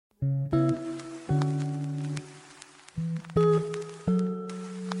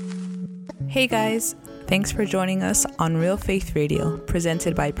Hey guys, thanks for joining us on Real Faith Radio,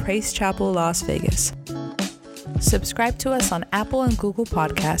 presented by Praise Chapel Las Vegas. Subscribe to us on Apple and Google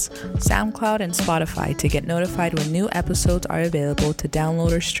Podcasts, SoundCloud, and Spotify to get notified when new episodes are available to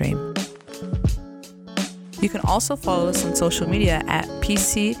download or stream. You can also follow us on social media at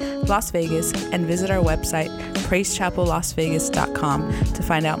PC Las Vegas and visit our website, praisechapellasvegas.com, to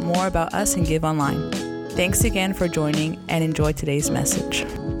find out more about us and give online. Thanks again for joining and enjoy today's message.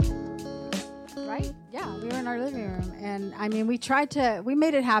 Right? Yeah, we were in our living room. And I mean, we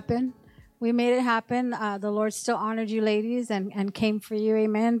made it happen. The Lord still honored you ladies and came for you.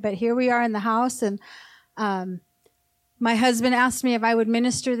 Amen. But here we are in the house. And my husband asked me if I would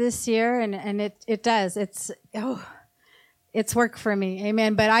minister this year. And it does. It's work for me.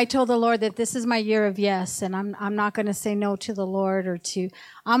 Amen. But I told the Lord that this is my year of yes. And I'm not going to say no to the Lord or to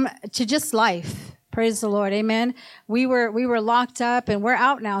just life. Praise the Lord. Amen. We were locked up and we're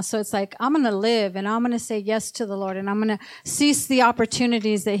out now. So it's like, I'm going to live and I'm going to say yes to the Lord and I'm going to seize the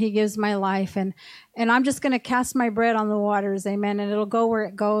opportunities that he gives my life. And I'm just going to cast my bread on the waters. Amen. And it'll go where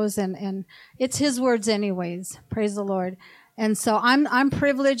it goes. And it's his words anyways. Praise the Lord. And so I'm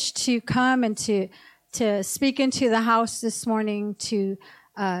privileged to come and to speak into the house this morning to,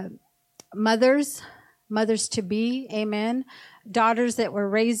 mothers to be. Amen. Daughters that we're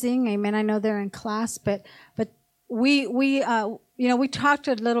raising. Amen. I know they're in class, but we talked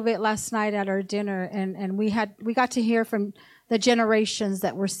a little bit last night at our dinner and we got to hear from the generations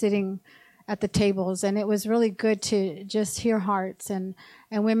that were sitting at the tables. And it was really good to just hear hearts and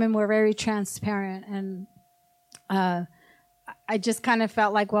women were very transparent. And, I just kind of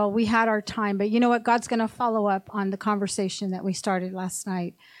felt like, well, we had our time, but you know what? God's going to follow up on the conversation that we started last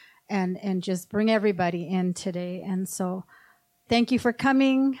night and just bring everybody in today. And so, thank you for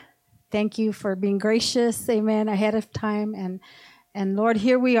coming. Thank you for being gracious, amen, ahead of time. And Lord,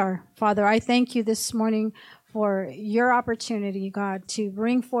 here we are. Father, I thank you this morning for your opportunity, God, to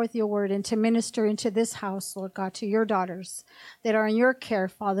bring forth your word and to minister into this house, Lord God, to your daughters that are in your care,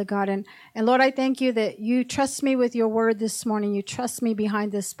 Father God. And Lord, I thank you that you trust me with your word this morning. You trust me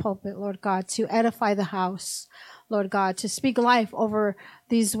behind this pulpit, Lord God, to edify the house, Lord God, to speak life over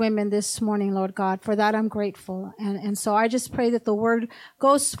these women this morning, Lord God. For that, I'm grateful. And so I just pray that the word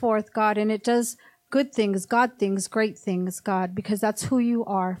goes forth, God, and it does good things, God things, great things, God, because that's who you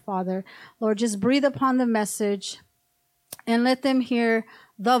are, Father. Lord, just breathe upon the message and let them hear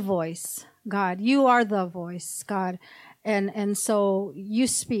the voice, God. You are the voice, God. And so you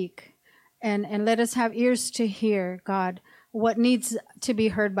speak and let us have ears to hear, God, what needs to be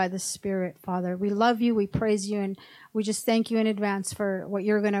heard by the Spirit, Father. We love you, we praise you, and we just thank you in advance for what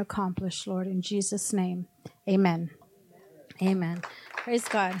you're going to accomplish, Lord, in Jesus' name. Amen. Amen. Praise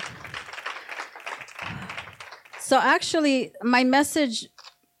God. So actually, my message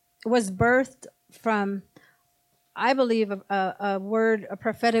was birthed from, I believe, a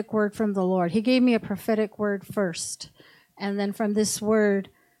prophetic word from the Lord. He gave me a prophetic word first, and then from this word,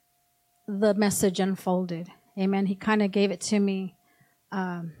 the message unfolded. Amen. He kind of gave it to me.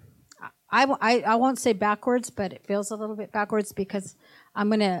 I won't say backwards, but it feels a little bit backwards because I'm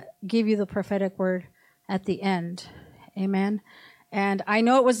going to give you the prophetic word at the end. Amen. And I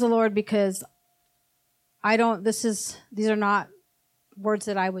know it was the Lord because these are not words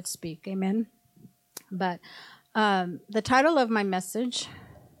that I would speak. Amen. But the title of my message,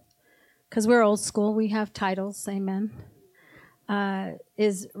 because we're old school, we have titles. Amen.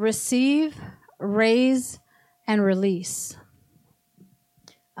 Is Receive, Raise, and Release.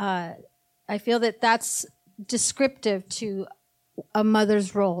 I feel that that's descriptive to a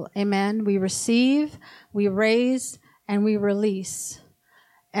mother's role. Amen. We receive, we raise, and we release.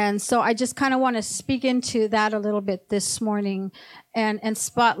 And so I just kind of want to speak into that a little bit this morning and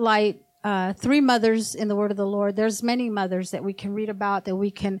spotlight 3 mothers in the word of the Lord. There's many mothers that we can read about, that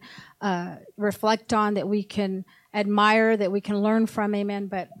we can reflect on, that we can admire, that we can learn from. Amen.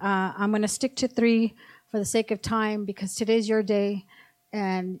 But I'm going to stick to 3 for the sake of time because today's your day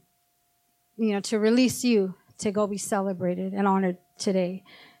and, to release you to go be celebrated and honored today.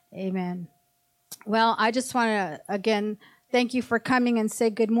 Amen. Well, I just want to, again, thank you for coming and say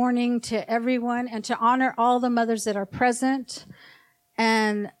good morning to everyone and to honor all the mothers that are present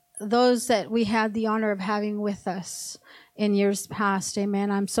and those that we had the honor of having with us in years past.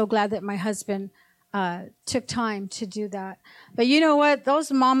 Amen. I'm so glad that my husband took time to do that. But you know what?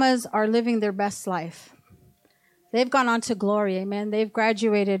 Those mamas are living their best life. They've gone on to glory. Amen. They've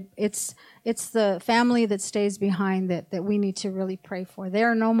graduated. It's the family that stays behind that we need to really pray for. There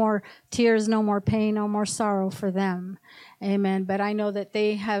are no more tears, no more pain, no more sorrow for them. Amen. But I know that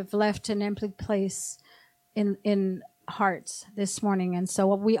they have left an empty place in hearts this morning. And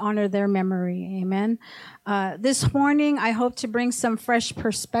so we honor their memory. Amen. This morning, I hope to bring some fresh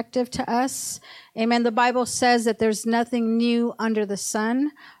perspective to us. Amen. The Bible says that there's nothing new under the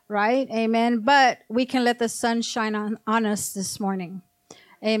sun, right? Amen. But we can let the sun shine on us this morning.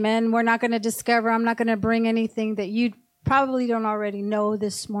 Amen. We're not going to discover, I'm not going to bring anything that you probably don't already know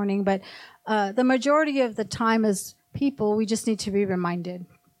this morning, but the majority of the time as people, we just need to be reminded.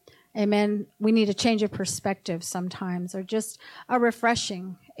 Amen. We need a change of perspective sometimes, or just a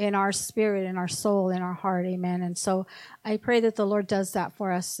refreshing in our spirit, in our soul, in our heart. Amen. And so I pray that the Lord does that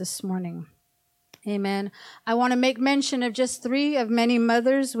for us this morning. Amen. I want to make mention of just 3 of many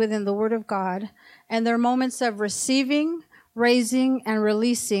mothers within the Word of God and their moments of receiving, raising, and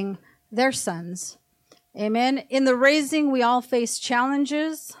releasing their sons. Amen. In the raising, we all face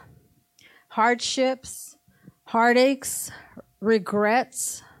challenges, hardships, heartaches,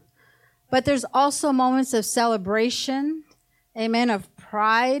 regrets. But there's also moments of celebration, amen, of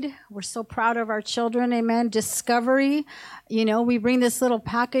pride. We're so proud of our children, amen. Discovery, we bring this little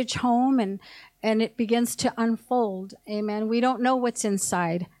package home and it begins to unfold, amen. We don't know what's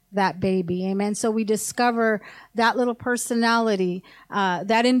inside that baby, amen. So we discover that little personality,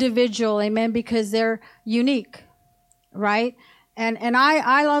 that individual, amen, because they're unique, right? And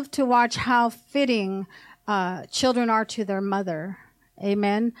I love to watch how fitting children are to their mother.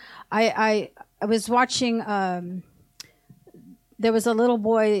 Amen. I was watching, there was a little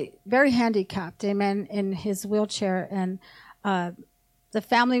boy, very handicapped, amen, in his wheelchair. And the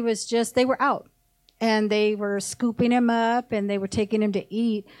family was they were out. And they were scooping him up and they were taking him to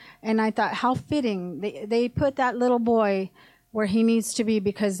eat. And I thought, how fitting. They put that little boy where he needs to be,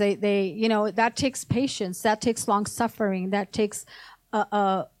 because they that takes patience. That takes long suffering. That takes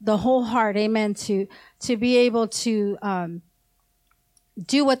the whole heart, amen, to be able to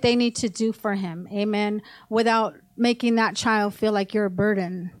do what they need to do for him, amen, without making that child feel like you're a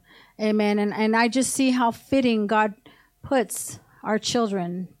burden, amen. And I just see how fitting God puts our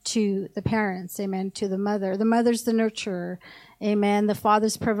children to the parents, amen, to the mother. The mother's the nurturer, amen. The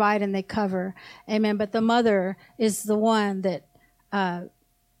fathers provide and they cover, amen. But the mother is the one that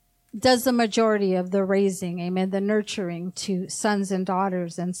does the majority of the raising, amen, the nurturing to sons and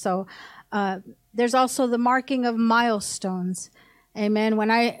daughters. And so there's also the marking of milestones. Amen. When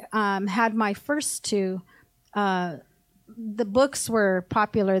I had my first 2, the books were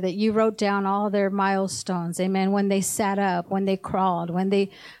popular that you wrote down all their milestones. Amen. When they sat up, when they crawled, when they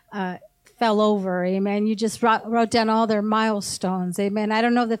fell over. Amen. You just wrote down all their milestones. Amen. I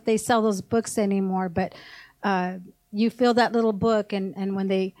don't know that they sell those books anymore, but you fill that little book, and when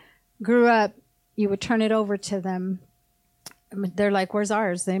they grew up, you would turn it over to them. They're like, where's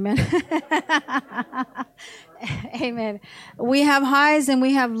ours? Amen. Amen. We have highs and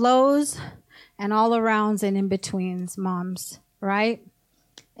we have lows and all arounds and in betweens, moms, right?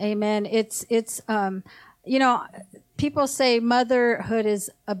 Amen. It's people say motherhood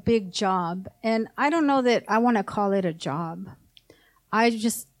is a big job, and I don't know that I want to call it a job. I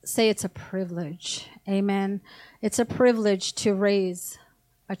just say it's a privilege. Amen. It's a privilege to raise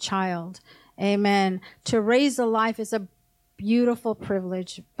a child. Amen. To raise a life is a beautiful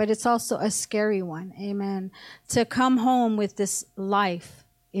privilege, but it's also a scary one. Amen. To come home with this life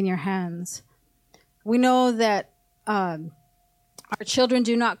in your hands. We know that our children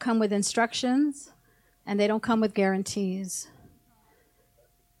do not come with instructions, and they don't come with guarantees.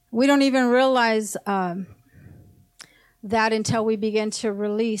 We don't even realize that until we begin to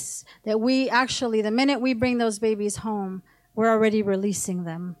release, that we actually, the minute we bring those babies home, we're already releasing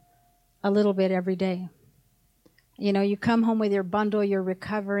them a little bit every day. You come home with your bundle, you're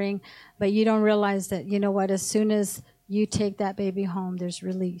recovering, but you don't realize that, as soon as you take that baby home, there's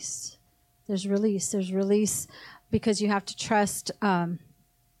release. There's release because you have to trust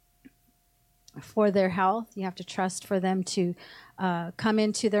for their health. You have to trust for them to come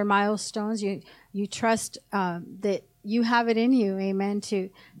into their milestones. You trust that you have it in you, amen, to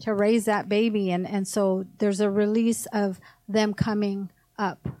raise that baby. And so there's a release of them coming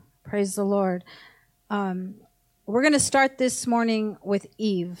up. Praise the Lord. We're going to start this morning with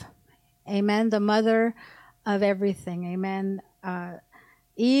Eve. Amen. The mother of everything. Amen.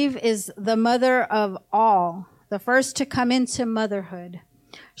 Eve is the mother of all, the first to come into motherhood.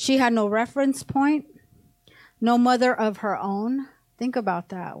 She had no reference point, no mother of her own. Think about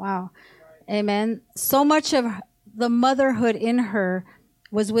that. Wow. Amen. So much of the motherhood in her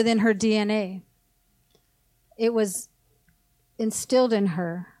was within her DNA. It was instilled in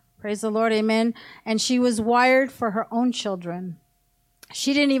her. Praise the Lord. Amen. And she was wired for her own children.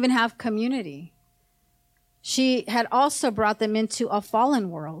 She didn't even have community. She had also brought them into a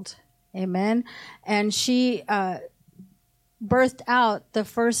fallen world. Amen. And she birthed out the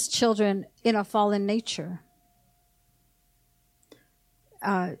first children in a fallen nature.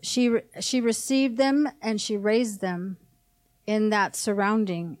 She received them and she raised them in that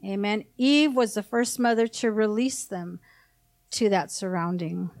surrounding. Amen. Eve was the first mother to release them to that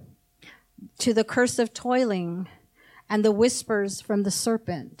surrounding, to the curse of toiling and the whispers from the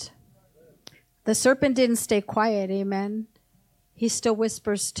serpent. The serpent didn't stay quiet. Amen. He still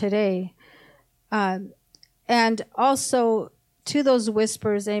whispers today. And also to those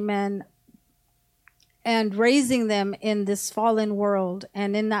whispers, amen, and raising them in this fallen world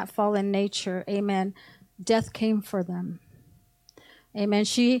and in that fallen nature, amen, death came for them. Amen.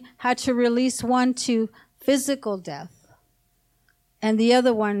 She had to release one to physical death, and the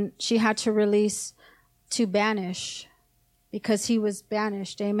other one she had to release to banish, because he was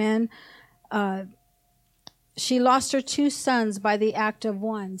banished. Amen. She lost her 2 sons by the act of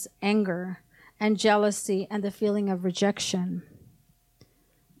one's anger and jealousy and the feeling of rejection.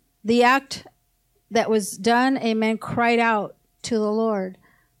 The act that was done, amen, cried out to the Lord.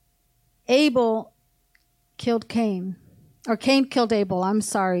 Abel killed Cain, or Cain killed Abel, I'm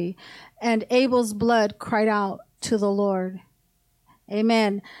sorry. And Abel's blood cried out to the Lord.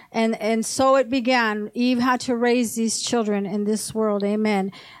 Amen. And so it began. Eve had to raise these children in this world.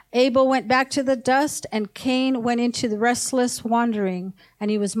 Amen. Abel went back to the dust, and Cain went into the restless wandering,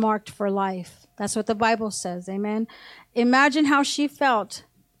 and he was marked for life. That's what the Bible says. Amen. Imagine how she felt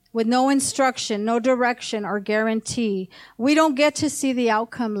with no instruction, no direction or guarantee. We don't get to see the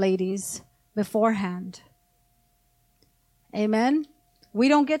outcome, ladies, beforehand. Amen. We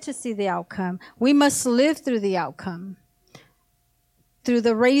don't get to see the outcome. We must live through the outcome, through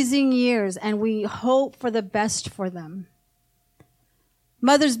the raising years, and we hope for the best for them.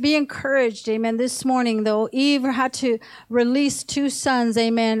 Mothers, be encouraged, amen. This morning, though, Eve had to release 2 sons,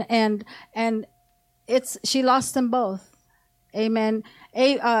 amen, and she lost them both, amen.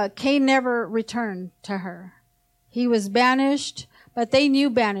 Cain never returned to her. He was banished, but they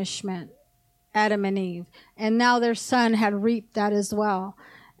knew banishment, Adam and Eve, and now their son had reaped that as well.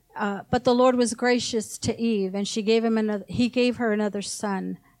 But the Lord was gracious to Eve, and he gave her another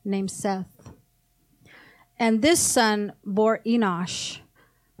son named Seth. And this son bore Enosh,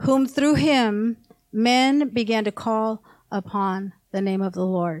 whom through him men began to call upon the name of the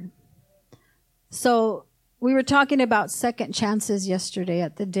Lord. So we were talking about second chances yesterday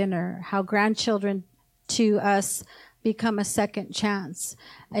at the dinner, how grandchildren to us become a second chance.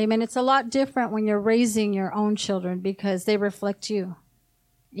 Amen. It's a lot different when you're raising your own children, because they reflect you.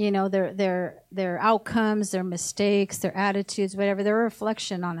 You know, their outcomes, their mistakes, their attitudes, whatever, they're a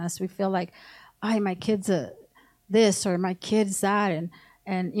reflection on us. We feel like, my kid's this or my kid's that,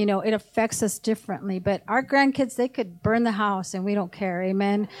 and you know, it affects us differently. But our grandkids, they could burn the house and we don't care.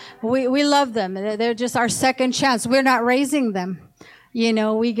 Amen. We love them. They're just our second chance. We're not raising them. You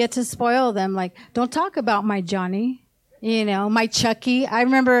know, we get to spoil them. Like, don't talk about my Johnny, you know, my Chucky. I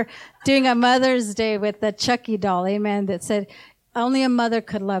remember doing a Mother's Day with the Chucky doll, amen, that said, only a mother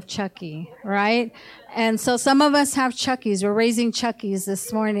could love Chucky, right? And so some of us have Chuckies. We're raising Chuckies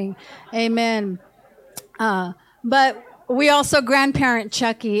this morning. Amen. But we also grandparent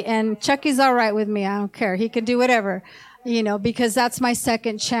Chucky, and Chucky's all right with me. I don't care. He can do whatever, you know, because that's my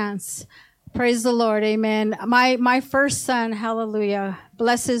second chance. Praise the Lord. Amen. My first son, hallelujah,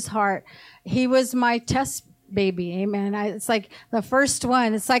 bless his heart. He was my test baby. Amen. It's like the first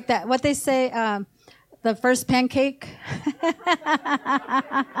one. It's like that, what they say, the first pancake.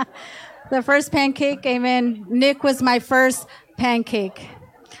 The first pancake. Amen. Nick was my first pancake.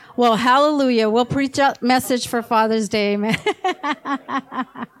 Well, hallelujah. We'll preach a message for Father's Day. Amen.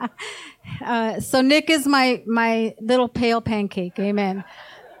 So Nick is my little pale pancake. Amen.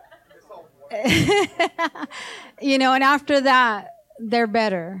 You know, and after that, they're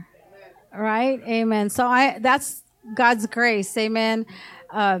better. Right? Amen. So that's God's grace. Amen.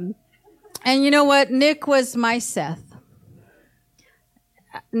 And you know what? Nick was my Seth.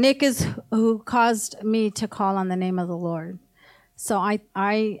 Nick is who caused me to call on the name of the Lord. So I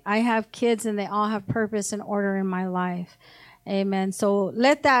have kids, and they all have purpose and order in my life. Amen. So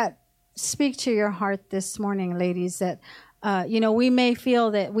let that speak to your heart this morning, ladies, that, you know, we may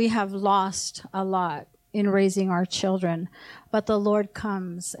feel that we have lost a lot in raising our children, but the Lord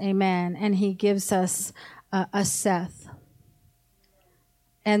comes, amen, and he gives us a Seth.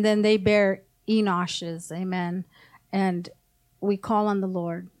 And then they bear Enoshes, amen, and we call on the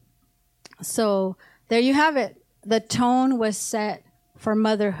Lord. So there you have it. The tone was set for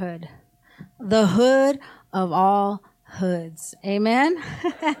motherhood, the hood of all hoods. Amen.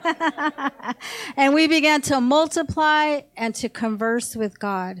 And we began to multiply and to converse with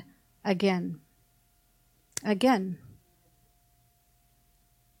God again.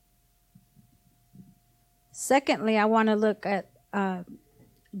 Secondly, I want to look at I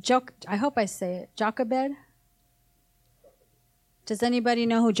hope I say it, Jochebed. Does anybody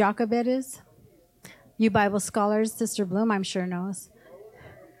know who Jochebed is? You Bible scholars, Sister Bloom, I'm sure knows.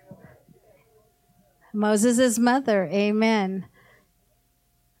 Moses' mother, amen.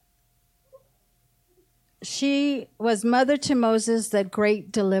 She was mother to Moses, the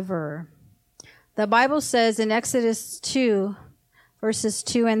great deliverer. The Bible says in Exodus 2, verses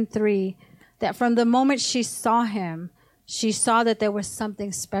 2 and 3, that from the moment she saw him, she saw that there was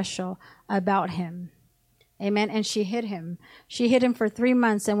something special about him. Amen. And she hid him. She hid him for 3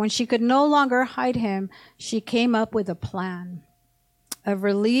 months. And when she could no longer hide him, she came up with a plan of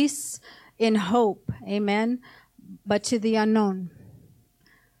release in hope. Amen. But to the unknown.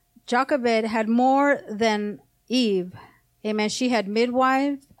 Jochebed had more than Eve. Amen. She had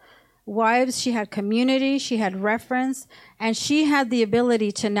wives, she had community, she had reference, and she had the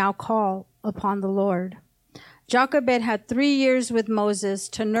ability to now call upon the Lord. Jochebed had 3 years with Moses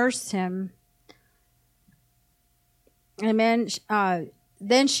to nurse him. Amen.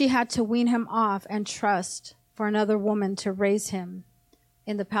 Then she had to wean him off and trust for another woman to raise him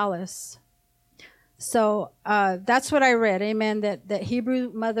in the palace. So that's what I read. Amen. That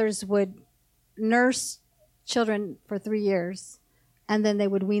Hebrew mothers would nurse children for 3 years, and then they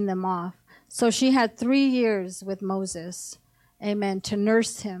would wean them off. So she had 3 years with Moses, amen, to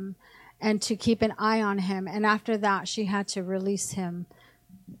nurse him and to keep an eye on him. And after that, she had to release him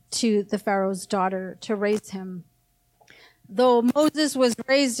to the Pharaoh's daughter to raise him. Though Moses was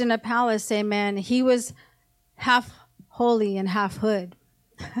raised in a palace, amen, he was half holy and half hood.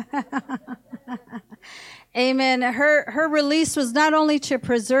 Amen. Her release was not only to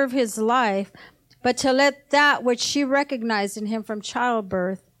preserve his life, but to let that which she recognized in him from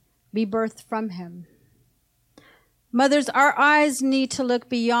childbirth be birthed from him. Mothers, our eyes need to look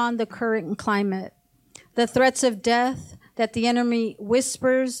beyond the current climate, the threats of death that the enemy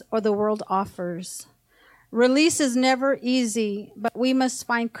whispers or the world offers. Release is never easy, but we must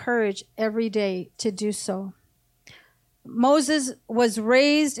find courage every day to do so. Moses was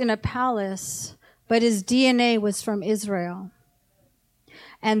raised in a palace, but his DNA was from Israel.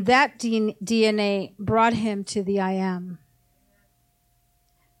 And that DNA brought him to the I Am.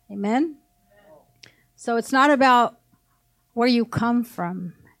 Amen? So it's not about where you come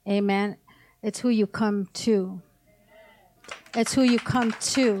from. Amen? It's who you come to. It's who you come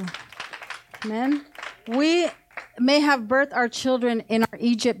to. Amen? We may have birthed our children in our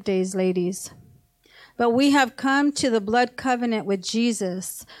Egypt days, ladies. But we have come to the blood covenant with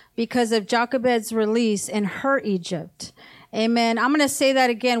Jesus because of Jochebed's release in her Egypt. Amen. I'm going to say that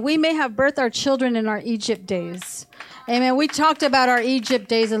again. We may have birthed our children in our Egypt days. Amen. We talked about our Egypt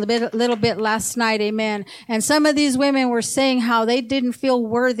days a little bit last night. Amen. And some of these women were saying how they didn't feel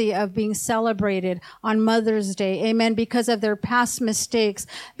worthy of being celebrated on Mother's Day. Amen. Because of their past mistakes,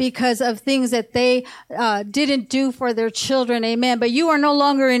 because of things that they didn't do for their children. Amen. But you are no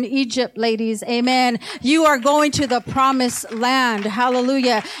longer in Egypt, ladies. Amen. You are going to the promised land.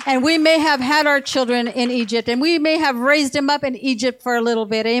 Hallelujah. And we may have had our children in Egypt, and we may have raised them up in Egypt for a little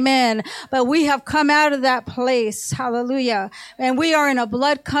bit. Amen. But we have come out of that place. Hallelujah. And we are in a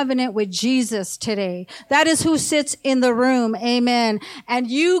blood covenant with Jesus today. That is who sits in the room. Amen. And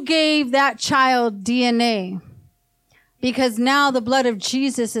you gave that child DNA because now the blood of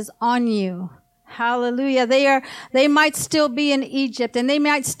Jesus is on you. Hallelujah. They might still be in Egypt and they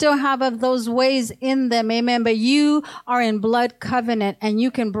might still have of those ways in them. Amen. But you are in blood covenant and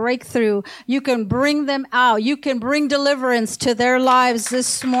you can break through. You can bring them out. You can bring deliverance to their lives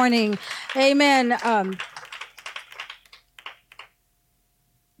this morning. Amen.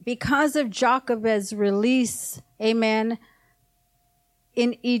 Because of Jochebed's release, amen,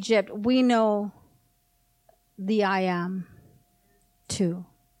 in Egypt, we know the I Am too.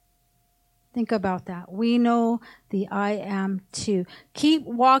 Think about that. We know the I Am too. Keep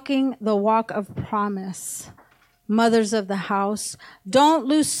walking the walk of promise. Mothers of the house, don't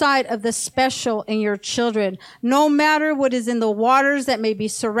lose sight of the special in your children. No matter what is in the waters that may be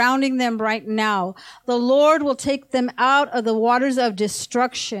surrounding them right now, the Lord will take them out of the waters of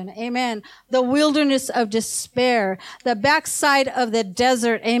destruction. Amen. The wilderness of despair, the backside of the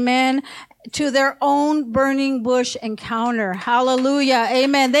desert. Amen. To their own burning bush encounter. Hallelujah.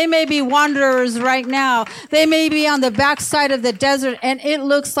 Amen. They may be wanderers right now. They may be on the backside of the desert and it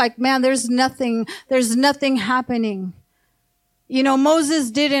looks like, man, there's nothing happening. You know,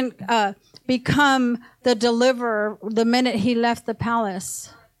 Moses didn't become the deliverer the minute he left the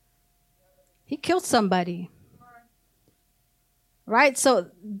palace. He killed somebody. Right?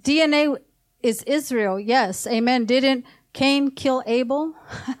 So DNA is Israel. Yes. Amen. Didn't Cain kill Abel?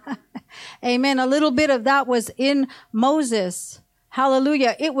 Amen. A little bit of that was in Moses.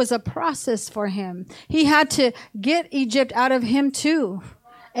 Hallelujah. It was a process for him. He had to get Egypt out of him too.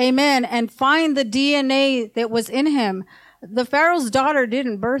 Amen. And find the DNA that was in him. The Pharaoh's daughter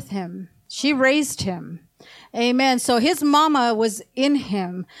didn't birth him. She raised him. Amen. So his mama was in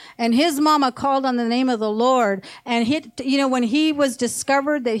him, and his mama called on the name of the Lord. And when he was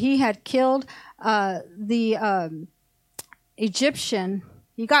discovered that he had killed the Egyptian,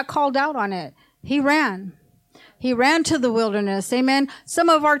 he got called out on it. He ran. He ran to the wilderness. Amen. Some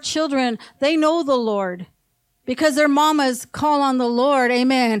of our children, they know the Lord because their mamas call on the Lord.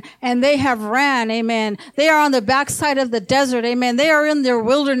 Amen. And they have ran. Amen. They are on the backside of the desert. Amen. They are in their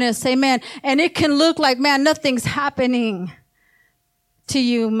wilderness. Amen. And it can look like, man, nothing's happening to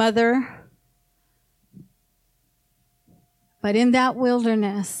you, mother. But in that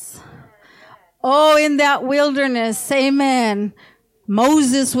wilderness, amen.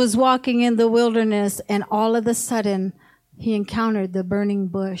 Moses was walking in the wilderness, and all of a sudden, he encountered the burning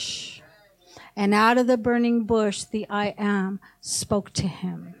bush. And out of the burning bush, the I Am spoke to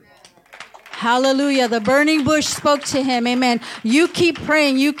him. Hallelujah. The burning bush spoke to him. Amen. You keep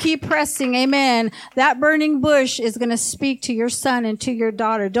praying. You keep pressing. Amen. That burning bush is going to speak to your son and to your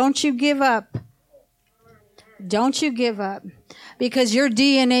daughter. Don't you give up. Don't you give up. Because your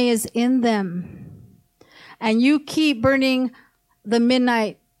DNA is in them. And you keep burning the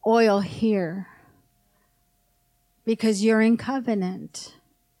midnight oil here. Because you're in covenant.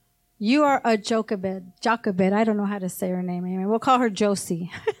 You are a Jochebed. I don't know how to say her name. Amen. We'll call her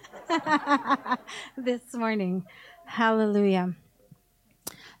Josie this morning. Hallelujah.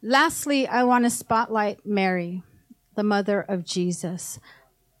 Lastly, I want to spotlight Mary, the mother of Jesus.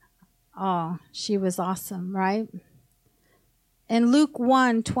 Oh, she was awesome, right? In Luke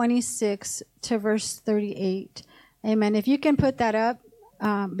 1:26 to verse 38. Amen. If you can put that up,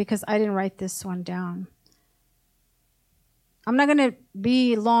 because I didn't write this one down. I'm not going to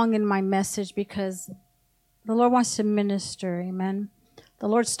be long in my message because the Lord wants to minister. Amen. The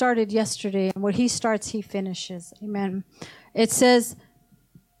Lord started yesterday, and what he starts, he finishes. Amen. It says,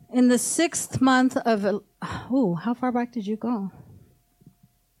 in the 6th month of... how far back did you go?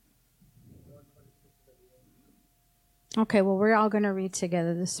 Okay, well, we're all going to read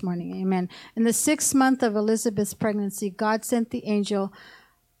together this morning. Amen. In the 6th month of Elizabeth's pregnancy, God sent the angel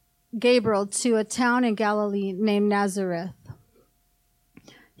Gabriel to a town in Galilee named Nazareth.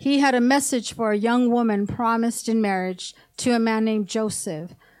 He had a message for a young woman promised in marriage to a man named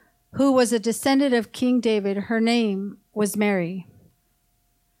Joseph, who was a descendant of King David. Her name was Mary.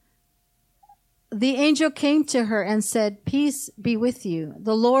 The angel came to her and said, "Peace be with you.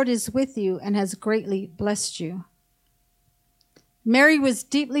 The Lord is with you and has greatly blessed you." Mary was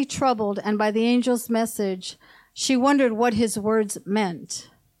deeply troubled, and by the angel's message, she wondered what his words meant.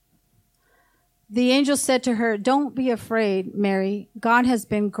 The angel said to her, "Don't be afraid, Mary. God has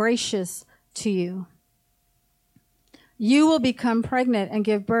been gracious to you. You will become pregnant and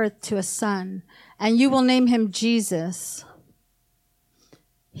give birth to a son, and you will name him Jesus.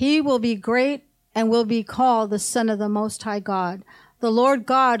 He will be great and will be called the Son of the Most High God. The Lord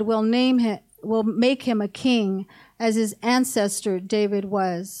God will make him a king, as his ancestor David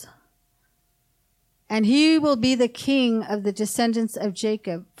was. And he will be the king of the descendants of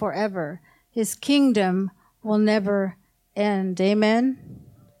Jacob forever. His kingdom will never end." Amen.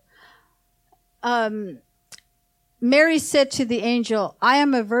 Mary said to the angel, "I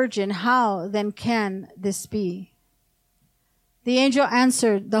am a virgin. How then can this be?" The angel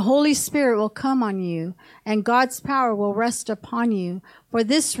answered, "The Holy Spirit will come on you, and God's power will rest upon you. For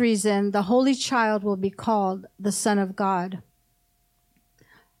this reason, the Holy Child will be called the Son of God.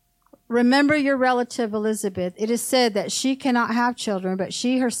 Remember your relative Elizabeth. It is said that she cannot have children, but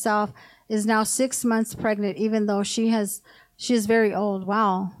she herself is now 6 months pregnant, even though she is very old."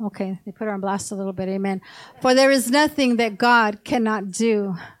 Wow. Okay. They put her on blast a little bit. Amen. "For there is nothing that God cannot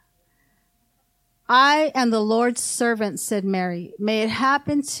do." "I am the Lord's servant," said Mary. "May it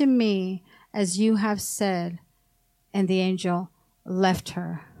happen to me as you have said." And the angel left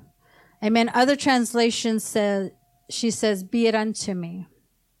her. Amen. Other translations she says, "Be it unto me."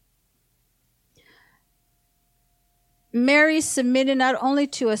 Mary submitted not only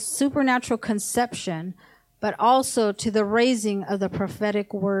to a supernatural conception, but also to the raising of the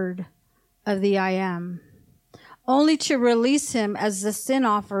prophetic word of the I Am, only to release him as the sin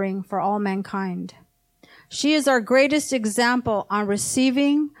offering for all mankind. She is our greatest example on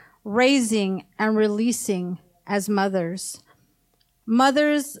receiving, raising, and releasing as mothers.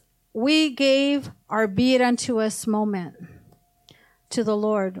 Mothers, we gave our "be it unto us" moment to the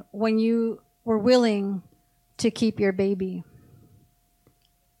Lord when you were willing to keep your baby.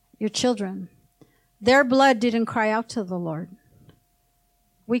 your children. Their blood didn't cry out to the Lord.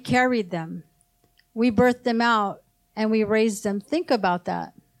 We carried them. We birthed them out and we raised them. Think about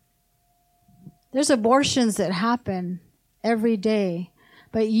that. There's abortions that happen every day,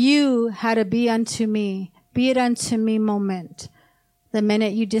 but you had a be it unto me moment the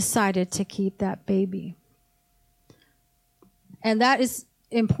minute you decided to keep that baby. And that is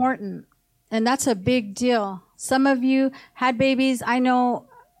important. And that's a big deal. Some of you had babies. I know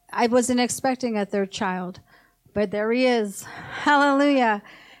I wasn't expecting a third child, but there he is. Hallelujah.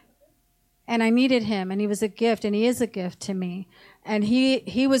 And I needed him, and he was a gift, and he is a gift to me. And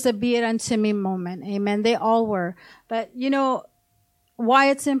he was a be it unto me moment. Amen. They all were. But you know why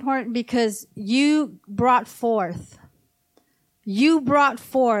it's important? Because you brought forth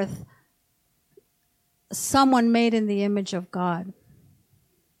someone made in the image of God.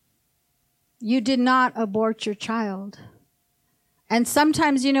 You did not abort your child. And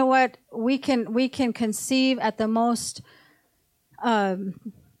sometimes, you know what, we can conceive at the most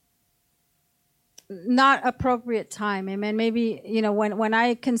not appropriate time. Amen. Maybe, you know, when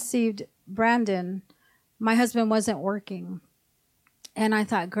I conceived Brandon, my husband wasn't working. And I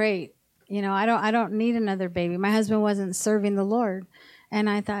thought, great, you know, I don't need another baby. My husband wasn't serving the Lord. And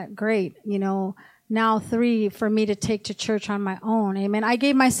I thought, great, you know, now 3 for me to take to church on my own. Amen. I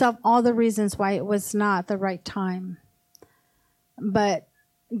gave myself all the reasons why it was not the right time. But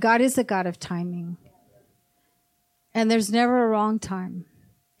God is a God of timing. And there's never a wrong time.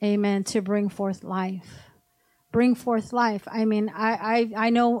 Amen. To bring forth life. Bring forth life. I mean, I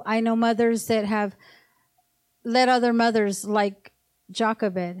know mothers that have let other mothers like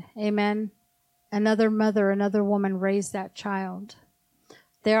Jochebed. Amen. Another woman raise that child.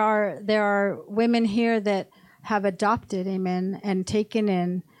 There are women here that have adopted, amen, and taken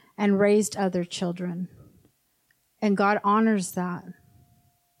in and raised other children. And God honors that.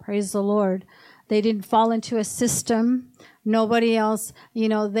 Praise the Lord. They didn't fall into a system. Nobody else, you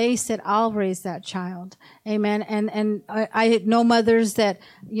know, they said, I'll raise that child. Amen. And I know mothers that,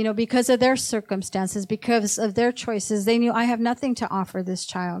 you know, because of their circumstances, because of their choices, they knew I have nothing to offer this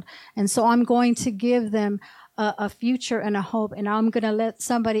child. And so I'm going to give them a future and a hope, and I'm going to let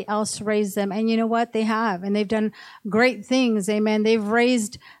somebody else raise them. And you know what? They have, and they've done great things. Amen. They've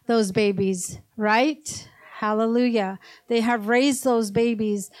raised those babies, right? Hallelujah. They have raised those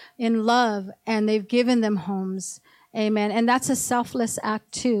babies in love, and they've given them homes. Amen. And that's a selfless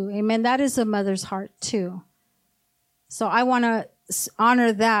act too. Amen. That is a mother's heart too. So I want to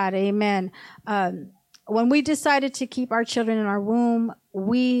honor that. Amen. When we decided to keep our children in our womb,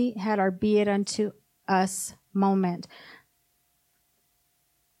 we had our be it unto us moment.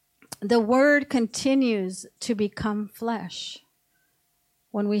 The word continues to become flesh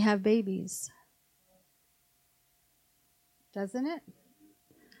when we have babies. Doesn't it?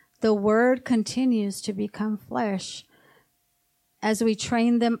 The word continues to become flesh as we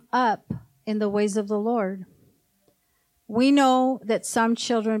train them up in the ways of the Lord. We know that some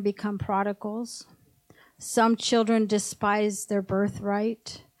children become prodigals. Some children despise their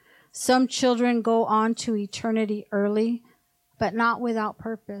birthright. Some children go on to eternity early, but not without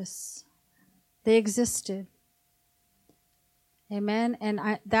purpose. They existed. Amen. And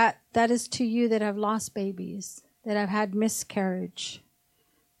that is to you that have lost babies, that have had miscarriage.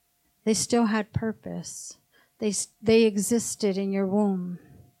 They still had purpose. They existed in your womb.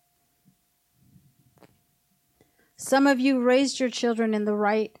 Some of you raised your children in the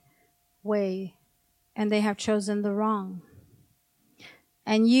right way, and they have chosen the wrong.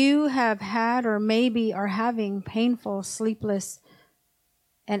 And you have had, or maybe are having, painful, sleepless,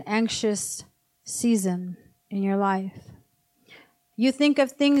 and anxious season in your life. You think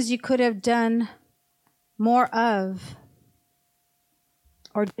of things you could have done more of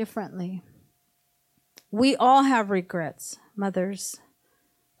or differently. We all have regrets, mothers.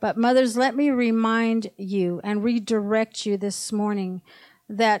 But mothers, let me remind you and redirect you this morning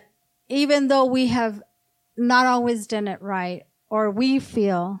that even though we have not always done it right, or we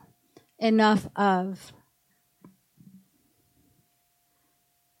feel enough of,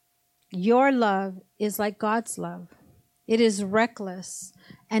 your love is like God's love. It is reckless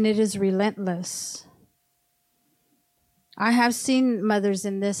and it is relentless. I have seen mothers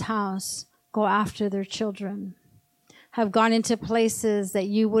in this house go after their children, have gone into places that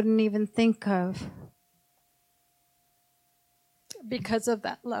you wouldn't even think of because of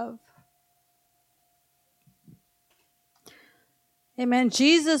that love. Amen.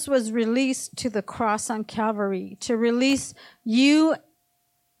 Jesus was released to the cross on Calvary to release you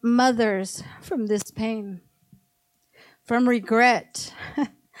mothers from this pain, from regret,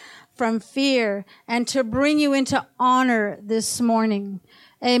 from fear, and to bring you into honor this morning.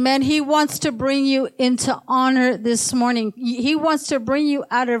 Amen. He wants to bring you into honor this morning. He wants to bring you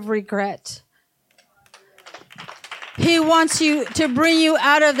out of regret. He wants you to bring you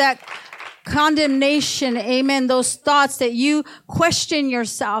out of that condemnation. Amen. Those thoughts that you question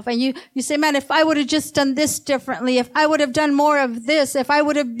yourself and you say, man, if I would have just done this differently, if I would have done more of this, if I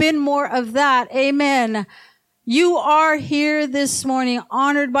would have been more of that. Amen. You are here this morning,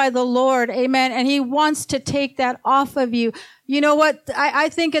 honored by the Lord. Amen. And he wants to take that off of you. You know what? I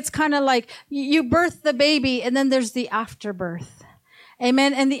think it's kind of like you birth the baby and then there's the afterbirth.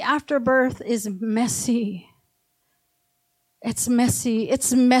 Amen. And the afterbirth is messy. It's messy.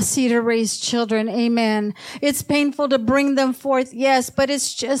 It's messy to raise children. Amen. It's painful to bring them forth. Yes, but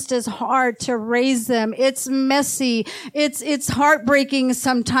it's just as hard to raise them. It's messy. It's heartbreaking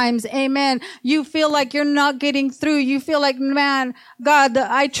sometimes. Amen. You feel like you're not getting through. You feel like, man, God,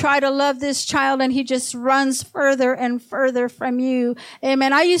 I try to love this child and he just runs further and further from you.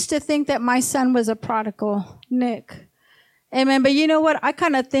 Amen. I used to think that my son was a prodigal, Nick. Amen. But you know what? I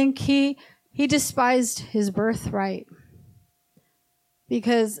kind of think he despised his birthright.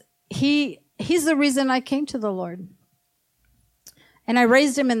 Because he's the reason I came to the Lord. And I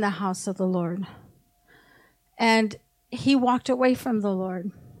raised him in the house of the Lord. And he walked away from the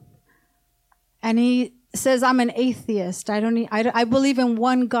Lord. And he says, I'm an atheist. I believe in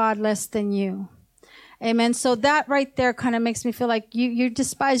one God less than you. Amen. So that right there kind of makes me feel like you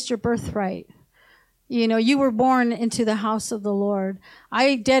despised your birthright. You know, you were born into the house of the Lord.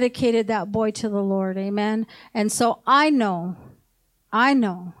 I dedicated that boy to the Lord. Amen. And so I know,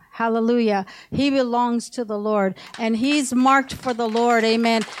 hallelujah, he belongs to the Lord and he's marked for the Lord.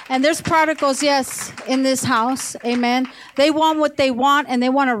 Amen. And there's prodigals, yes, in this house. Amen. They want what they want and they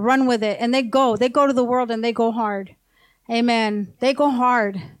want to run with it and they go to the world and they go hard. Amen. They go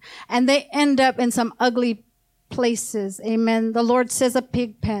hard and they end up in some ugly places. Amen. The Lord says a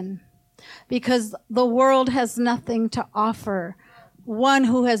pig pen because the world has nothing to offer. One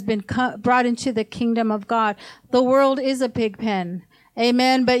who has been brought into the kingdom of God. The world is a pig pen.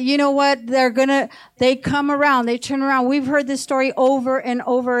 Amen. But you know what? They come around. They turn around. We've heard this story over and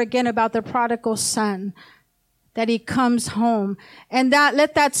over again about the prodigal son, that he comes home. And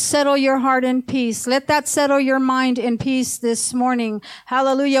let that settle your heart in peace. Let that settle your mind in peace this morning.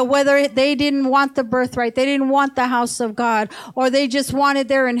 Hallelujah. Whether they didn't want the birthright, they didn't want the house of God, or they just wanted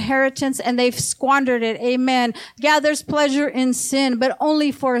their inheritance and they've squandered it. Amen. Yeah, there's pleasure in sin, but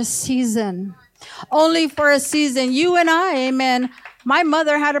only for a season. Only for a season. You and I, amen. My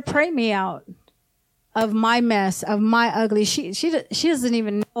mother had to pray me out of my mess, of my ugly. She doesn't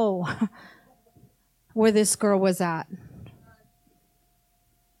even know where this girl was at.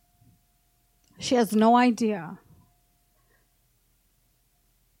 She has no idea.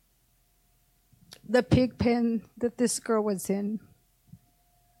 The pig pen that this girl was in.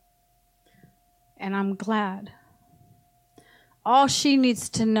 And I'm glad. All she needs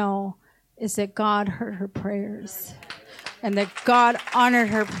to know is that God heard her prayers. And that God honored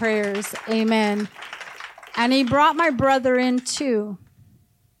her prayers. Amen. And he brought my brother in too.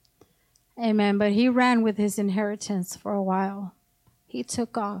 Amen. But he ran with his inheritance for a while. He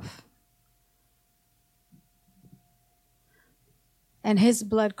took off. And his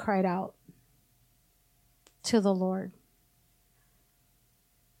blood cried out to the Lord.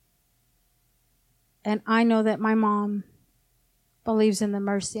 And I know that my mom believes in the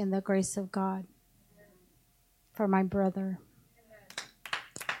mercy and the grace of God for my brother.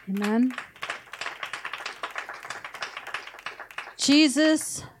 Amen.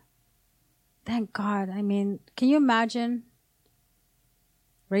 Jesus, thank God. I mean, can you imagine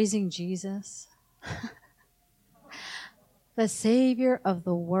raising Jesus? The Savior of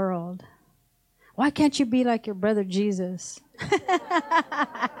the world. Why can't you be like your brother Jesus?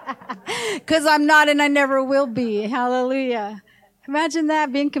 Because I'm not and I never will be. Hallelujah. Imagine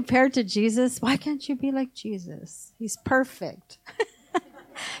that, being compared to Jesus. Why can't you be like Jesus? He's perfect.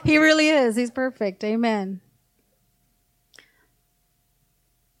 He really is. He's perfect. Amen.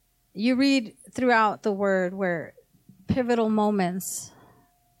 You read throughout the Word where pivotal moments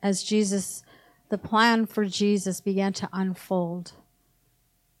as Jesus, the plan for Jesus began to unfold.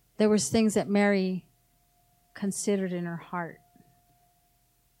 There was things that Mary considered in her heart.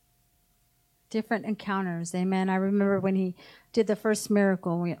 Different encounters. Amen. I remember when he did the first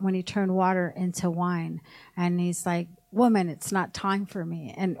miracle, when he turned water into wine. And he's like, woman, it's not time for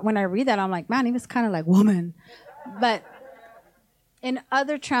me. And when I read that, I'm like, man, he was kind of like, woman. But in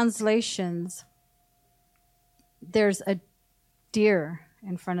other translations, there's a deer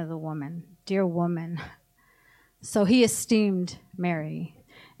in front of the woman. Dear woman. So he esteemed Mary.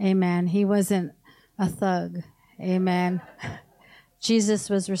 Amen. He wasn't a thug. Amen. Jesus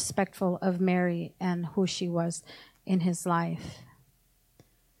was respectful of Mary and who she was in his life.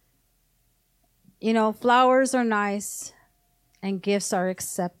 You know, flowers are nice and gifts are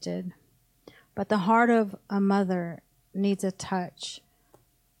accepted, but the heart of a mother needs a touch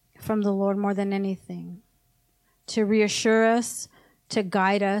from the Lord more than anything, to reassure us, to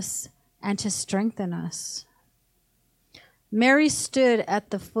guide us, and to strengthen us. Mary stood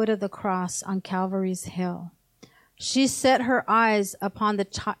at the foot of the cross on Calvary's hill. She set her eyes upon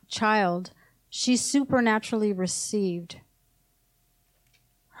the child she supernaturally received.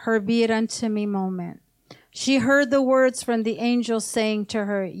 Her be it unto me moment. She heard the words from the angel saying to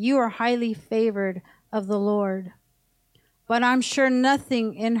her, "You are highly favored of the Lord." But I'm sure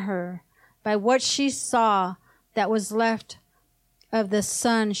nothing in her, by what she saw, that was left of the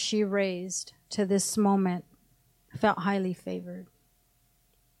son she raised to this moment, felt highly favored.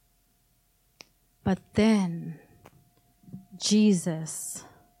 But then Jesus,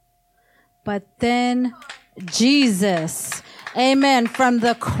 amen, from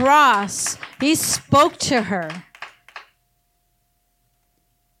the cross, he spoke to her.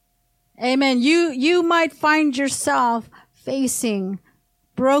 Amen. You might find yourself facing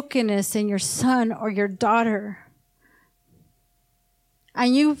brokenness in your son or your daughter.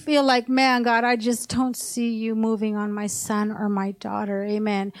 And you feel like, man, God, I just don't see you moving on my son or my daughter.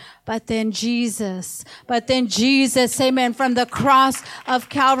 Amen. But then Jesus, amen, from the cross of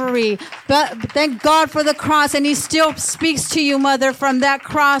Calvary. But thank God for the cross. And he still speaks to you, mother, from that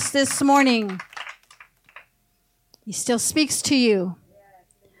cross this morning. He still speaks to you.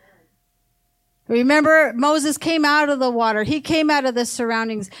 Remember, Moses came out of the water. He came out of the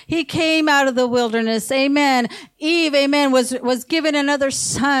surroundings. He came out of the wilderness. Amen. Eve, amen, was given another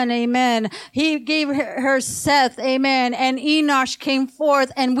son. Amen. He gave her Seth. Amen. And Enosh came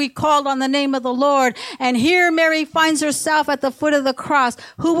forth, and we called on the name of the Lord. And here Mary finds herself at the foot of the cross.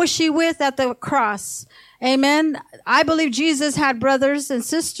 Who was she with at the cross? Amen. I believe Jesus had brothers and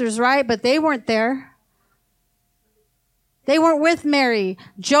sisters, right? But they weren't there. They weren't with Mary.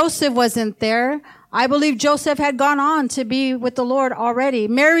 Joseph wasn't there. I believe Joseph had gone on to be with the Lord already.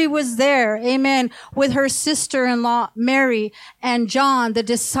 Mary was there, amen, with her sister-in-law, Mary, and John, the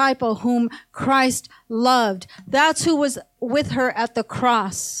disciple whom Christ loved. That's who was with her at the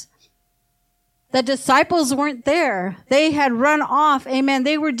cross. The disciples weren't there. They had run off, amen.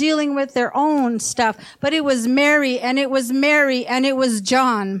 They were dealing with their own stuff. But it was Mary, and it was Mary, and it was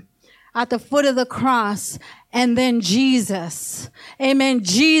John at the foot of the cross. And then Jesus, amen,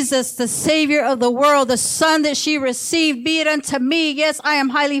 Jesus, the Savior of the world, the Son that she received, be it unto me, yes, I am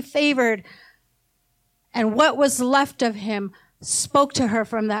highly favored. And what was left of him spoke to her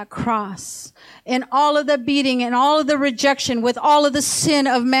from that cross. In all of the beating and all of the rejection, with all of the sin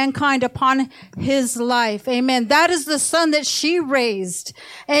of mankind upon his life. Amen. That is the son that she raised.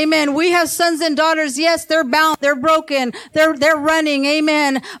 Amen. We have sons and daughters. Yes, they're bound. They're broken. They're running.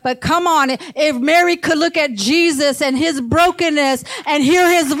 Amen. But come on. If Mary could look at Jesus and his brokenness and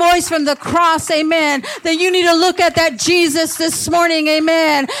hear his voice from the cross, amen, then you need to look at that Jesus this morning.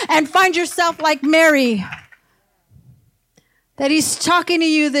 Amen. And find yourself like Mary. That he's talking to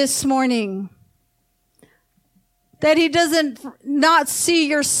you this morning. That he doesn't not see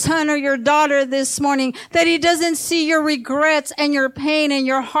your son or your daughter this morning. That he doesn't see your regrets and your pain and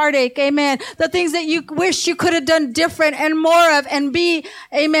your heartache. Amen. The things that you wish you could have done different and more of and be,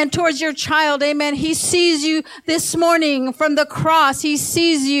 amen, towards your child. Amen. He sees you this morning from the cross. He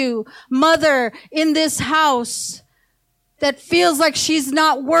sees you, mother, in this house that feels like she's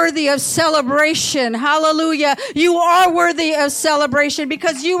not worthy of celebration. Hallelujah. You are worthy of celebration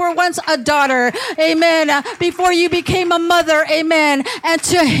because you were once a daughter. Amen. Before you became a mother. Amen. And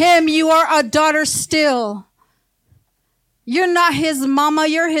to him, you are a daughter still. You're not his mama.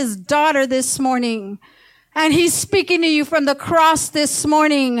 You're his daughter this morning. And he's speaking to you from the cross this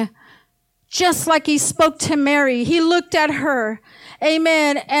morning, just like he spoke to Mary. He looked at her.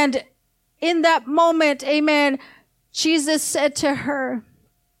 Amen. And in that moment, amen, Jesus said to her,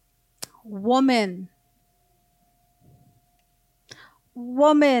 woman,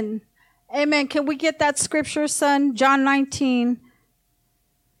 amen. Can we get that scripture, son? John 19.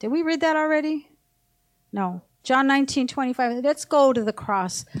 Did we read that already? No. John 19:25. Let's go to the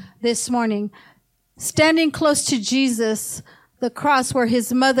cross this morning. Standing close to Jesus, the cross were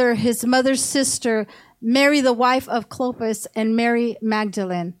his mother's sister, Mary, the wife of Clopas, and Mary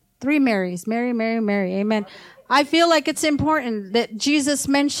Magdalene. 3 Marys. Mary. Amen. I feel like it's important that Jesus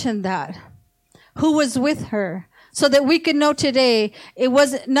mentioned that. Who was with her? So that we could know today, it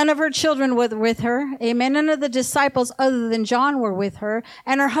was none of her children were with her. Amen. None of the disciples other than John were with her.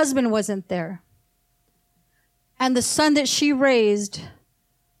 And her husband wasn't there. And the son that she raised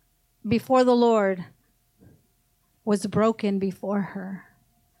before the Lord was broken before her.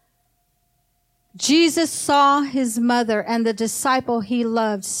 Jesus saw his mother and the disciple he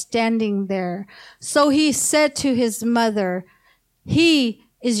loved standing there. So he said to his mother, "He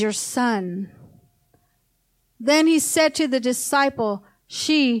is your son." Then he said to the disciple,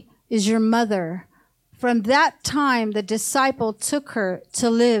 "She is your mother." From that time, the disciple took her to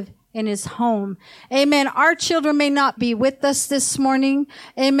live in his home. Amen. Our children may not be with us this morning.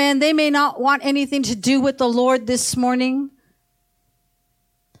 Amen. They may not want anything to do with the Lord this morning.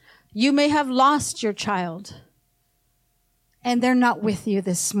 You may have lost your child, and they're not with you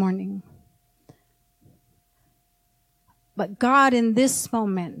this morning. But God, in this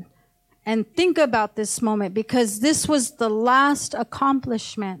moment, and think about this moment, because this was the last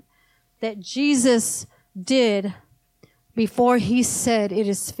accomplishment that Jesus did before he said, "It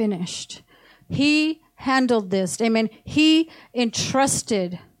is finished." He handled this. Amen. He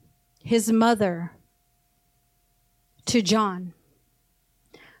entrusted his mother to John.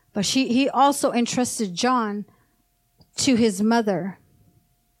 But he also entrusted John to his mother.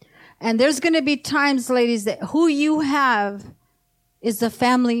 And there's going to be times, ladies, that who you have is the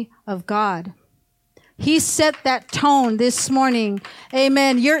family of God. He set that tone this morning.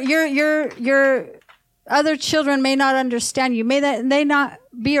 Amen. Your other children may not understand you. May not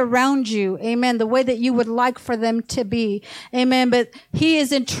be around you. Amen. The way that you would like for them to be. Amen. But he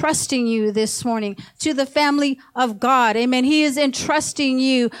is entrusting you this morning to the family of God. Amen. He is entrusting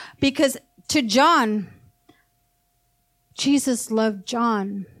you because to John, Jesus loved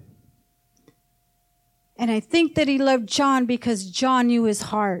John. And I think that he loved John because John knew his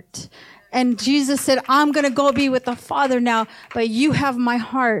heart. And Jesus said, "I'm going to go be with the Father now, but you have my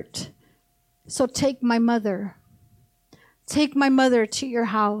heart. So take my mother. Take my mother to your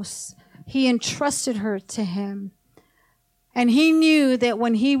house." He entrusted her to him. And he knew that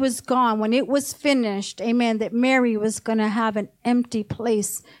when he was gone, when it was finished, amen, that Mary was going to have an empty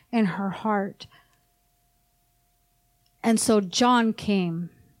place in her heart. And so John came.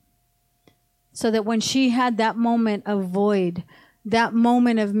 So that when she had that moment of void, that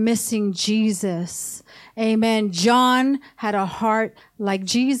moment of missing Jesus, amen, John had a heart like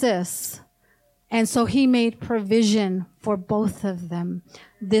Jesus. And so he made provision for both of them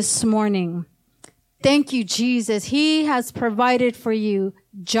this morning. Thank you, Jesus. He has provided for you,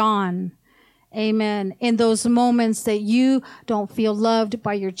 John. Amen. In those moments that you don't feel loved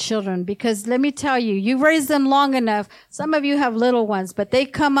by your children. Because let me tell you, you raised them long enough. Some of you have little ones, but they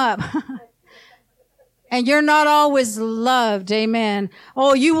come up. And you're not always loved. Amen.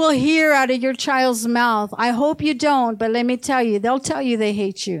 Oh, you will hear out of your child's mouth. I hope you don't, but let me tell you, they'll tell you they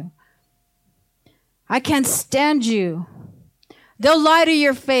hate you. I can't stand you. They'll lie to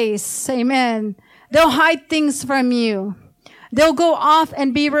your face. Amen. They'll hide things from you. They'll go off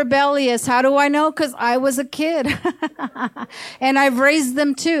and be rebellious. How do I know? Because I was a kid. And I've raised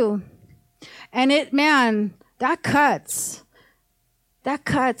them too. And that cuts. That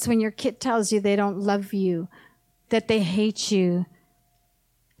cuts when your kid tells you they don't love you, that they hate you,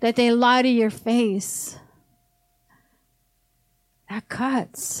 that they lie to your face. That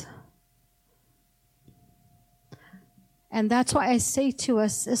cuts. And that's why I say to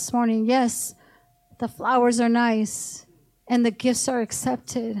us this morning, yes, the flowers are nice and the gifts are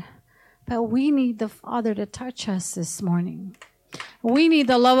accepted, but we need the Father to touch us this morning. We need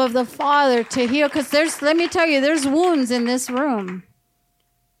the love of the Father to heal, because let me tell you, there's wounds in this room.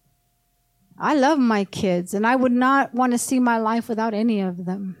 I love my kids, and I would not want to see my life without any of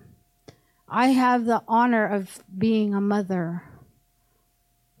them. I have the honor of being a mother.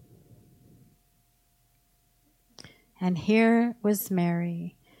 And here was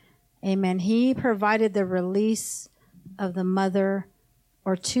Mary. Amen. He provided the release of the mother,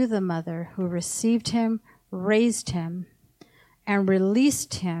 or to the mother who received him, raised him, and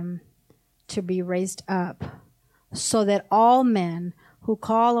released him to be raised up, so that all men who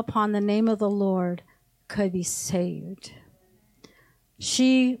call upon the name of the Lord could be saved.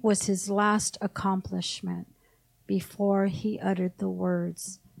 She was his last accomplishment before he uttered the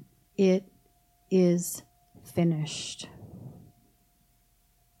words, "It is finished."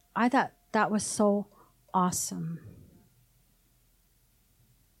 I thought that was so awesome.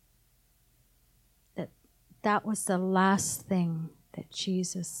 That was the last thing that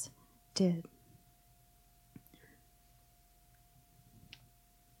Jesus did.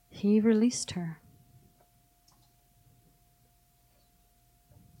 He released her.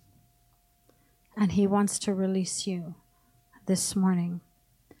 And he wants to release you this morning.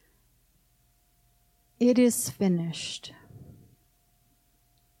 It is finished.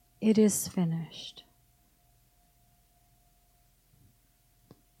 It is finished.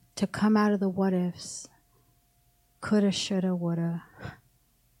 to come out of the what ifs. Coulda, shoulda, woulda.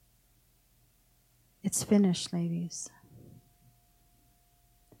 It's finished, ladies.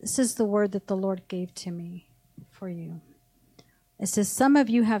 This is the word that the Lord gave to me for you. It says, some of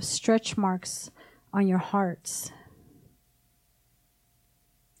you have stretch marks on your hearts.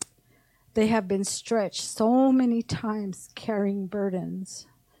 They have been stretched so many times carrying burdens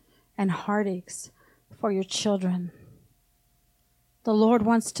and heartaches for your children. The Lord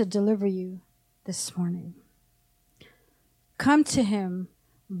wants to deliver you this morning. Come to him.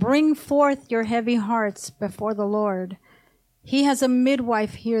 Bring forth your heavy hearts before the Lord. He has a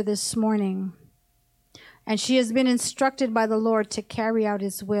midwife here this morning, and she has been instructed by the Lord to carry out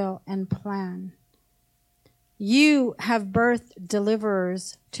his will and plan. You have birthed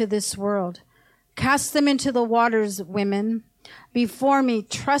deliverers to this world. Cast them into the waters, women. Before me,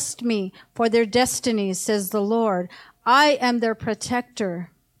 trust me for their destinies, says the Lord. I am their protector.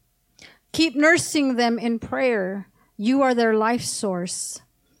 Keep nursing them in prayer. You are their life source.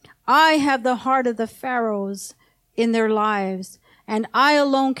 I have the heart of the pharaohs in their lives, and I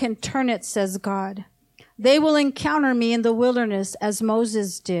alone can turn it, says God. They will encounter me in the wilderness as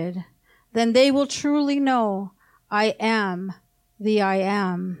Moses did. Then they will truly know I am the I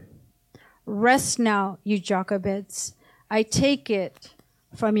am. Rest now, you Jochebites. I take it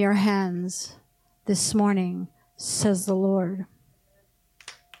from your hands this morning, says the Lord.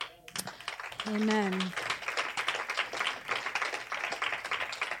 Amen.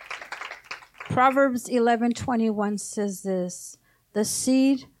 Proverbs 11:21 says this, the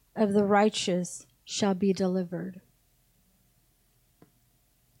seed of the righteous shall be delivered.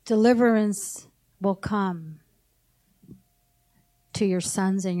 Deliverance will come to your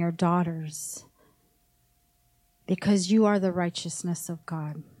sons and your daughters because you are the righteousness of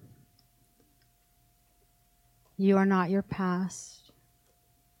God. You are not your past.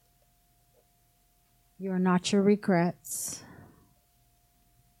 You are not your regrets.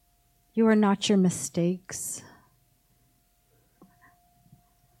 You are not your mistakes.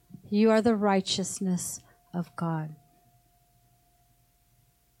 You are the righteousness of God.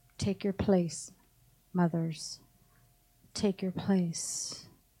 Take your place, mothers. Take your place.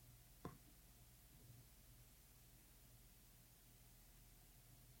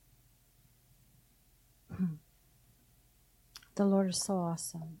 The Lord is so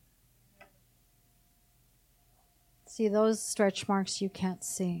awesome. See, those stretch marks you can't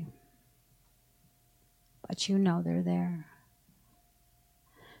see, but you know they're there.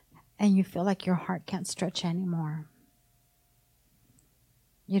 And you feel like your heart can't stretch anymore.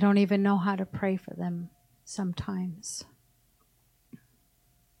 You don't even know how to pray for them sometimes.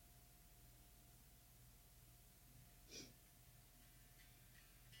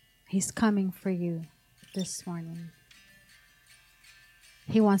 He's coming for you this morning.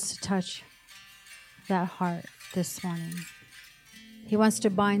 He wants to touch that heart this morning. He wants to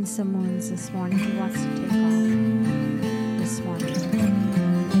bind some wounds this morning. He wants to take off.